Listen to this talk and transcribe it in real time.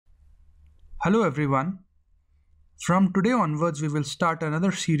Hello everyone. From today onwards, we will start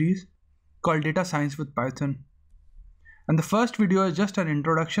another series called Data Science with Python. And the first video is just an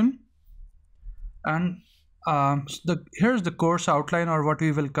introduction. And here's the course outline, or what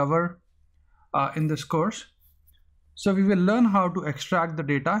we will cover in this course. So we will learn how to extract the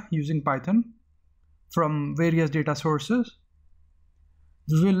data using Python from various data sources.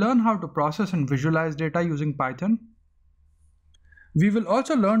 We will learn how to process and visualize data using Python. We will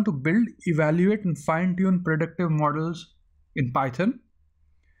also learn to build, evaluate, and fine-tune predictive models in Python.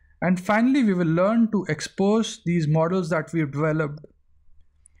 And finally, we will learn to expose these models that we've developed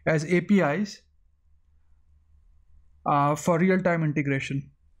as APIs for real-time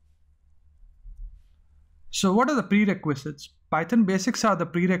integration. So what are the prerequisites? Python basics are the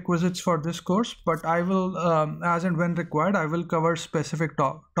prerequisites for this course, but I will, as and when required, I will cover specific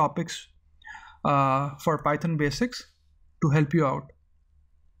topics for Python basics to help you out.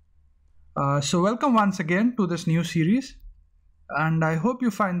 So welcome once again to this new series, and I hope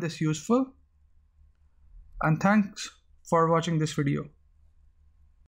you find this useful, and thanks for watching this video.